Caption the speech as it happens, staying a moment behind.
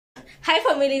Hi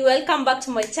family, welcome back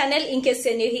to my channel. In case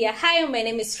you're new here, hi, my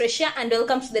name is FRASHIA and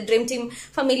welcome to the Dream Team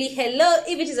family. Hello,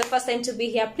 if it is the first time to be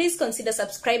here, please consider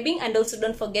subscribing and also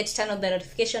don't forget to turn on the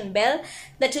notification bell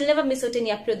that you'll never miss out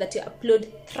any upload that you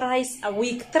upload thrice a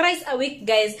week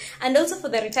guys. And also for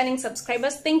the returning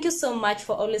subscribers, thank you so much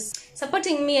for always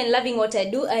supporting me and loving what I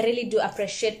do. I really do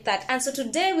appreciate that. And so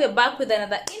today we're back with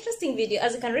another interesting video.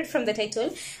 As you can read from the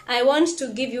title, I want to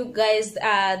give you guys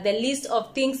the list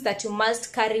of things that you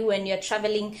must carry when you're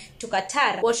traveling to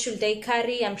Qatar. What should I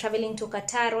carry? I'm traveling to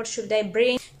Qatar. What should I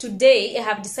bring? Today I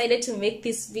have decided to make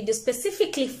this video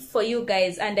specifically for you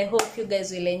guys, and I hope you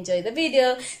guys will enjoy the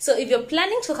video. So if you're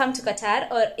planning to come to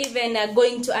Qatar or even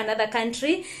going to another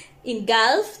country in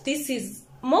Gulf, this is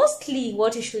mostly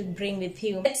what you should bring with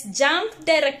you. Let's jump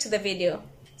direct to the video.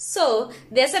 So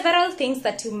there are several things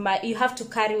that you have to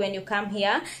carry when you come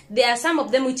here. There are some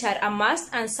of them which are a must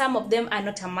and some of them are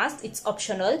not a must. It's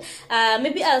optional.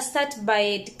 Maybe I'll start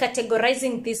by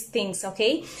categorizing these things,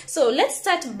 okay? So let's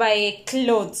start by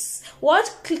clothes.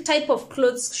 What type of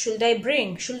clothes should I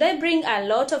bring? Should I bring a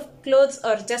lot of clothes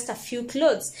or just a few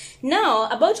clothes? Now,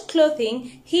 about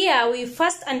clothing, here we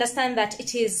first understand that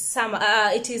it is summer.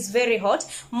 It is very hot.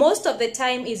 Most of the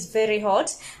time is very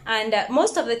hot, and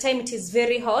most of the time it is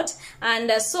very hot.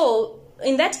 And so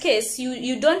in that case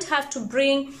you don't have to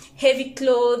bring heavy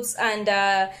clothes and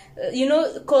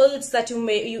clothes that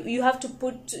you have to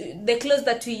put, the clothes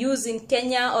that we use in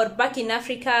Kenya or back in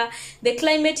Africa. The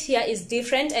climate here is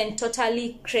different and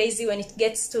totally crazy when it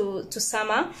gets to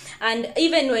summer, and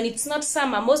even when it's not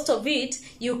summer, most of it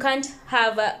you can't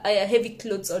have heavy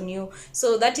clothes on you.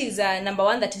 So that is number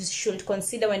one that you should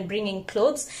consider when bringing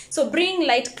clothes. So bring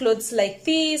light clothes like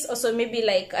this, also maybe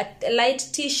like light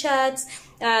t-shirts.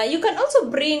 You can also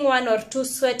bring 1 or 2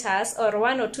 sweaters or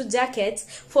 1 or 2 jackets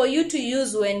for you to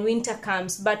use when winter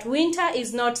comes, but winter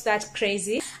is not that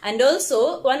crazy. And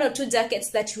also 1 or 2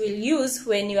 jackets that you will use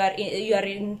when you are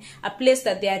in a place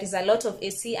that there is a lot of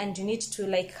AC and you need to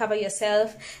like cover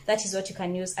yourself. That is what you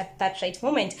can use at that right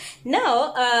moment.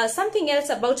 Now something else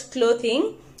about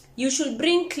clothing, you should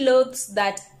bring clothes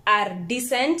that are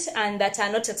decent and that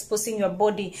are not exposing your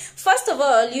body. First of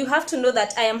all, you have to know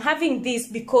that I am having this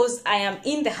because I am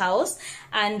in the house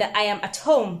and I am at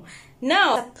home.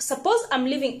 Now, suppose I'm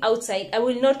living outside, I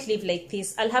will not live like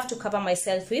this. I'll have to cover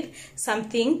myself with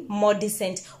something more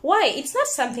decent. Why? It's not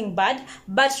something bad,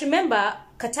 but remember,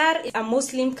 Qatar is a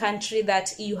Muslim country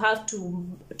that you have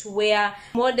to wear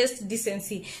modest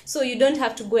decency. So you don't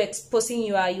have to go exposing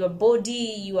your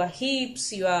body, your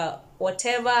hips, your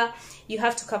whatever. You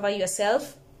have to cover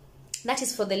yourself. That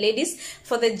is for the ladies.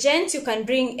 For the gents, you can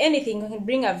bring anything. You can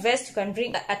bring a vest, you can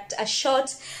bring a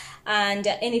short, and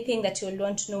anything that you'll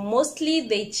want to know. Mostly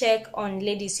they check on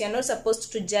ladies. You're not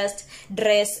supposed to just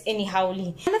dress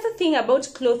anyhowly. Another thing about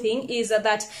clothing is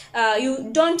that you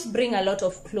don't bring a lot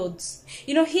of clothes.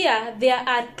 Here there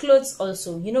are clothes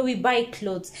also. We buy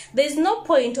clothes. There's no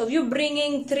point of you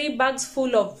bringing 3 bags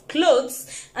full of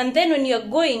clothes, and then when you're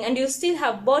going and you still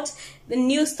have bought the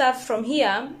new stuff from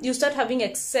here, you start having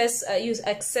excess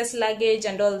luggage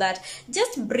and all that.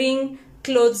 Just bring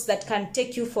clothes that can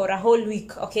take you for a whole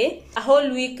week, okay? A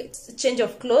whole week change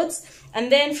of clothes,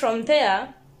 and then from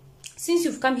there, since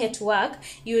you've come here to work,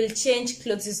 you will change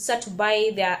clothes. You start to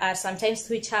buy. There are sometimes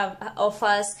which have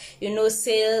offers,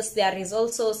 sales. There is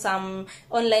also some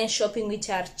online shopping which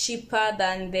are cheaper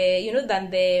than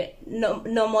the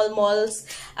normal malls,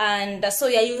 and so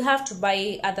yeah, you have to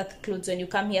buy other clothes when you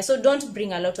come here. So don't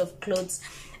bring a lot of clothes.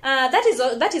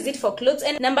 That is it for clothes.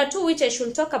 And number 2, which I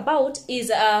should talk about,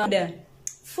 is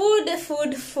food.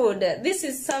 This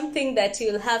is something that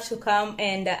you'll have to come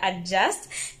and adjust,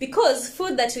 because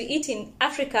food that we eat in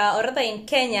Africa, or rather in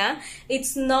Kenya,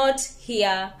 it's not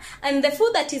here. And the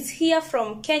food that is here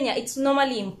from Kenya, it's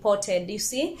normally imported, you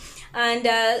see. And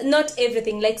not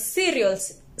everything, like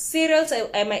cereals,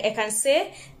 I can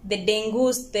say the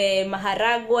dengus, the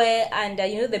maharagwe, and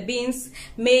the beans,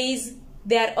 maize,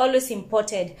 they are always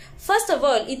imported. First of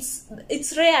all,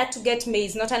 it's rare to get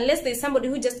maize, not unless there's somebody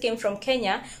who just came from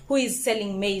Kenya who is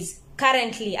selling maize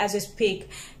currently as we speak,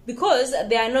 because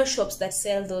there are no shops that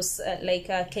sell those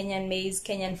Kenyan maize,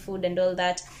 Kenyan food and all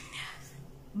that.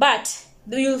 But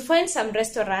you'll find some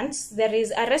restaurants. There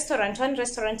is one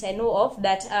restaurant I know of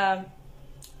that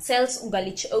sells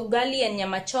ugali and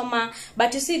nyama choma,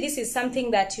 but you see, this is something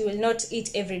that you will not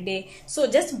eat every day. So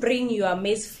just bring your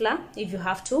maize flour if you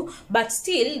have to. But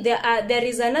still, there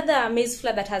is another maize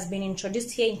flour that has been introduced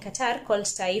here in Qatar called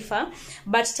Taifa,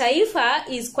 but Taifa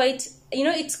is quite you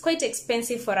know, it's quite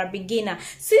expensive for a beginner.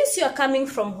 Since you are coming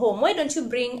from home, why don't you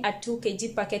bring a 2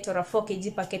 kg packet or a 4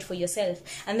 kg packet for yourself,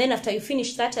 and then after you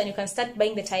finish that, and you can start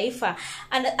buying the taifa.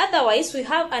 And otherwise, we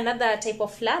have another type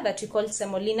of flour that we call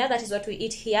semolina. That is what we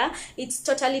eat here. It's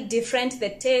totally different. The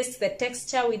taste, the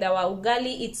texture with our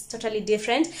ugali, it's totally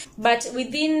different. But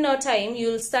within no time,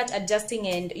 you'll start adjusting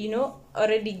and, you know,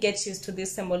 already get used to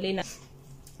this semolina.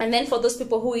 And then for those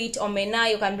people who eat omena,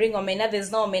 you can bring omena.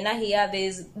 There's no omena here.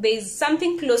 There's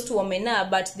something close to omena,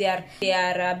 but they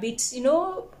are a bit, you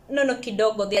know, no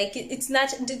kidogo. Like, it's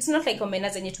not like omena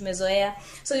zenye tumezoea.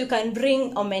 So you can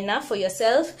bring omena for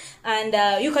yourself,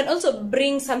 and you can also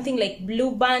bring something like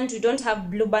blue band. We don't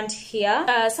have blue band here.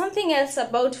 Something else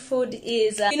about food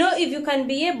is, you know, if you can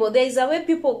be able, there is a way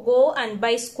people go and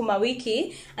buy sukuma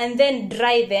wiki and then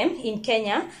dry them in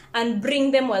Kenya and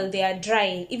bring them while they are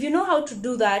dry. If you know how to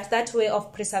do that way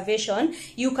of preservation,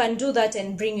 you can do that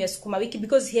and bring your sukuma wiki,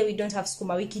 because here we don't have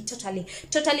sukuma wiki. Totally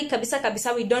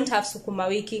kabisa, we don't have sukuma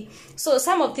wiki. So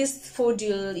some of this food,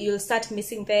 you'll start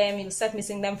missing them. You'll start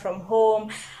missing them from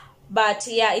home. But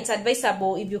yeah, it's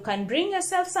advisable, if you can bring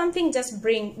yourself something, just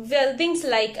bring things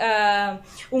like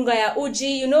unga ya uji,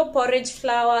 you know, porridge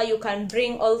flour. You can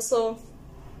bring also.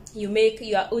 You make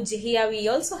your uji here. We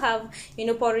also have, you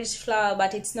know, porridge flour,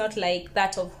 but it's not like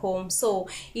that of home. So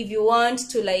if you want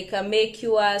to like make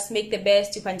yours, make the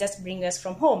best, you can just bring yours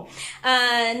from home.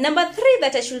 Number 3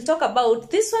 that I should talk about,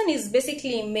 this one is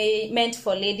basically meant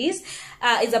for ladies.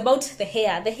 Is about the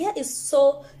hair. The hair is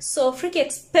so freaking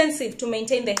expensive to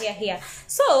maintain the hair here.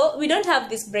 So we don't have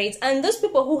these braids, and those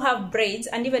people who have braids,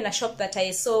 and even a shop that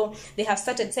I saw, they have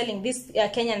started selling these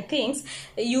Kenyan things.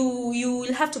 You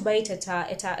will have to buy it at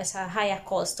a higher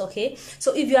cost. Okay,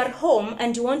 so if you are home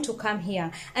and you want to come here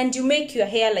and you make your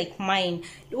hair like mine,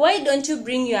 why don't you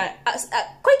bring your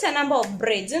quite a number of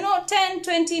braids, you know,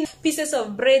 10-20 pieces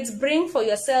of braids, bring for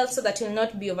yourself, so that you'll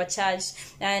not be overcharged,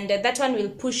 and that one will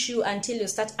push you until you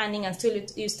start earning, until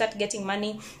you start getting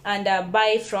money, and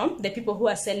buy from the people who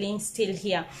are selling still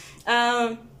here.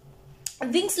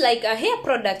 Things like hair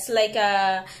products, like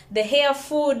the hair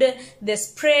food, the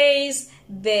sprays,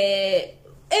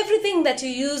 everything that you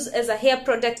use as a hair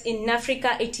product in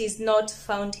Africa, it is not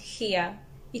found here.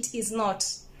 It is not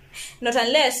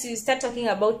unless you start talking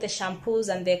about the shampoos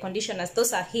and the conditioners.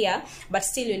 Those are here, but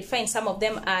still you'll find some of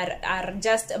them are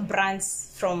just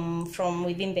brands from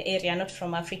within the area, not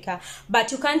from Africa. But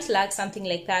you can't lack something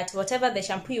like that. Whatever the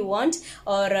shampoo you want,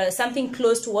 or something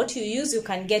close to what you use, you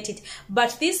can get it.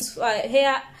 But these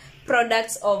hair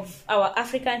products of our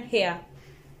African hair,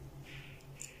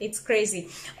 it's crazy.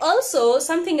 Also,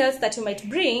 something else that you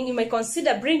might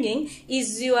consider bringing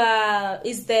is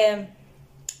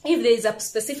if there is a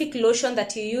specific lotion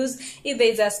that you use, if there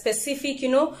is a specific, you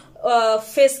know,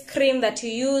 face cream that you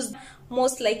use,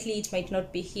 most likely it might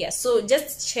not be here. So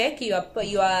just check your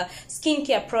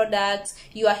skincare products,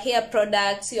 your hair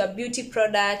products, your beauty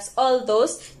products, all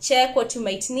those. Check what you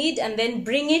might need, and then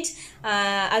bring it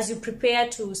as you prepare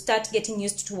to start getting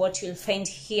used to what you'll find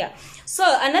here. So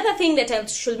another thing that I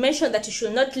should mention that you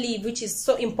should not leave, which is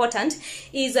so important,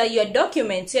 is your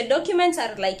documents. Your documents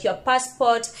are like your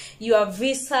passport, your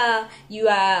visa,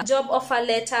 your job offer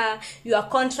letter, your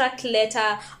contract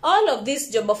letter. All of this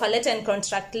job offer letter and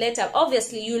contract letter,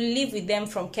 obviously you live with them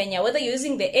from Kenya. Whether you're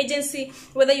using the agency,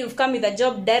 whether you've come with a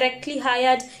job directly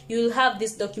hired, you'll have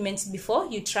these documents before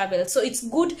you travel. So it's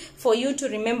good for you to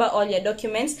remember all your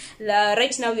documents.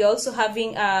 Right now we're also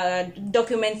having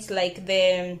documents like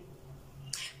the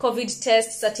COVID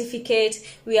test certificate.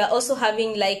 We are also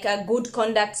having like a good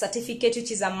conduct certificate,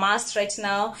 which is a must right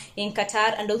now in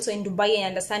Qatar, and also in Dubai. I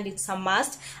understand it's a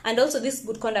must, and also this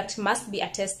good conduct must be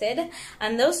attested.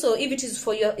 And also, if it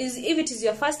is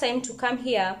your first time to come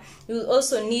here, you will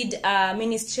also need a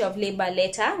Ministry of Labor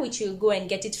letter, which you'll go and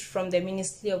get it from the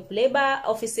Ministry of Labor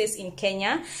offices in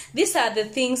Kenya. These are the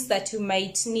things that you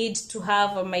might need to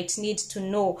have or might need to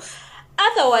know.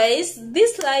 Otherwise,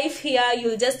 this life here,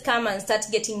 you'll just come and start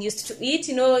getting used to it.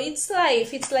 You know, it's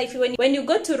life. It's life. When you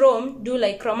go to Rome, do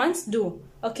like Romans do.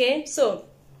 Okay, so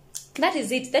that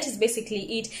is it. That is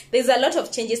basically it. There's a lot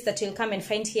of changes that you'll come and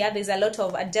find here. There's a lot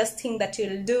of adjusting that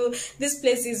you'll do. This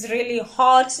place is really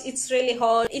hot. It's really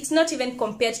hot. It's not even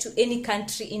compared to any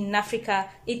country in Africa.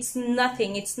 It's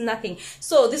nothing. It's nothing.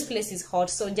 So this place is hot.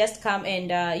 So just come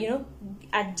and, you know,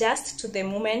 adjust to the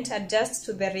moment, adjust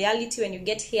to the reality when you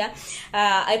get here.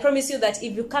 I promise you that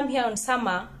if you come here on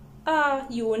summer,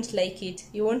 you won't like it.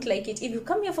 You won't like it. If you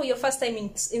come here for your first time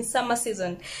in summer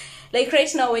season, like right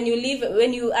now when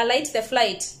you alight the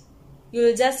flight,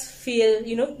 you'll just feel,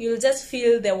 you'll just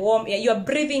feel the warm air. You are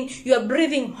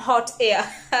breathing hot air.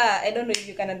 I don't know if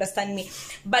you can understand me,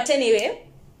 but anyway,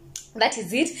 that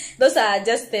is it. Those are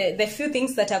just the few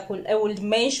things that I would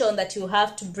mention that you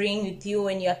have to bring with you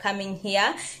when you are coming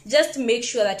here. Just make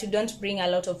sure that you don't bring a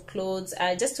lot of clothes.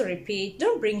 Just to repeat,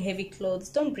 don't bring heavy clothes,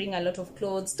 don't bring a lot of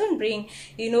clothes, don't bring,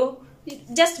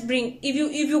 just bring, if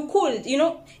you could,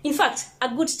 in fact, a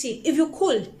good tip, if you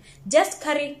could, just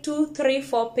carry 2, 3,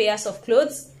 4 pairs of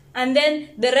clothes, and then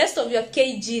the rest of your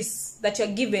kgs that you're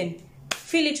given,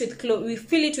 fill it with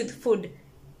fill it with food.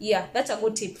 Yeah, that's a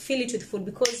good tip. Fill it with food,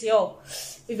 because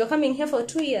if you're coming here for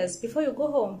 2 years, before you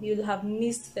go home, you'll have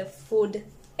missed the food.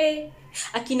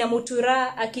 Akina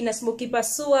mutura, akina smoky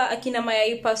pasua, akina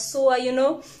mayai pasua,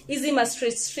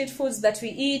 easy street foods that we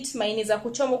eat. Maini za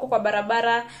kuchoma huko kwa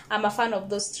barabara. I'm a fan of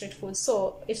those street foods.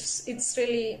 So it's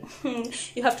really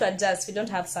you have to adjust. We don't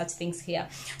have such things here.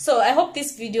 So I hope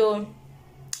this video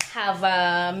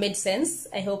have made sense.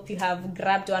 I hope you have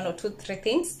grabbed 1 or 2, 3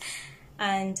 things.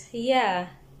 And yeah,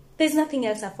 there's nothing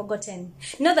else I've forgotten.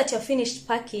 Now that you're finished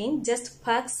packing, just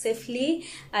pack safely.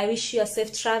 I wish you a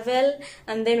safe travel.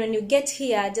 And then when you get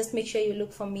here, just make sure you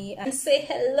look for me and say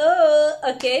hello.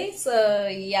 Okay, so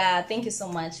yeah, thank you so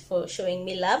much for showing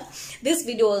me love. This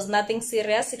video was nothing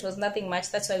serious. It was nothing much.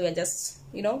 That's why we are just,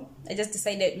 I just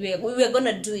decided we were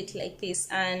gonna do it like this.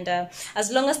 And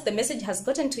as long as the message has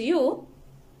gotten to you,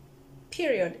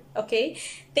 period. Okay,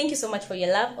 thank you so much for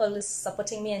your love, always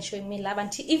supporting me and showing me love. And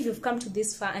if you've come to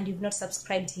this far and you've not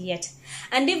subscribed yet,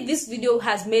 and if this video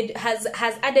has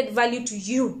added value to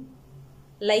you,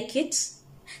 like it,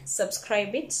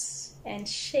 subscribe it, and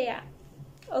share.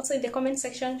 Also in the comment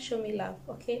section, show me love.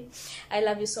 Okay, I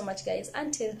love you so much, guys.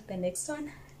 Until the next one,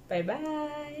 bye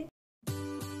bye.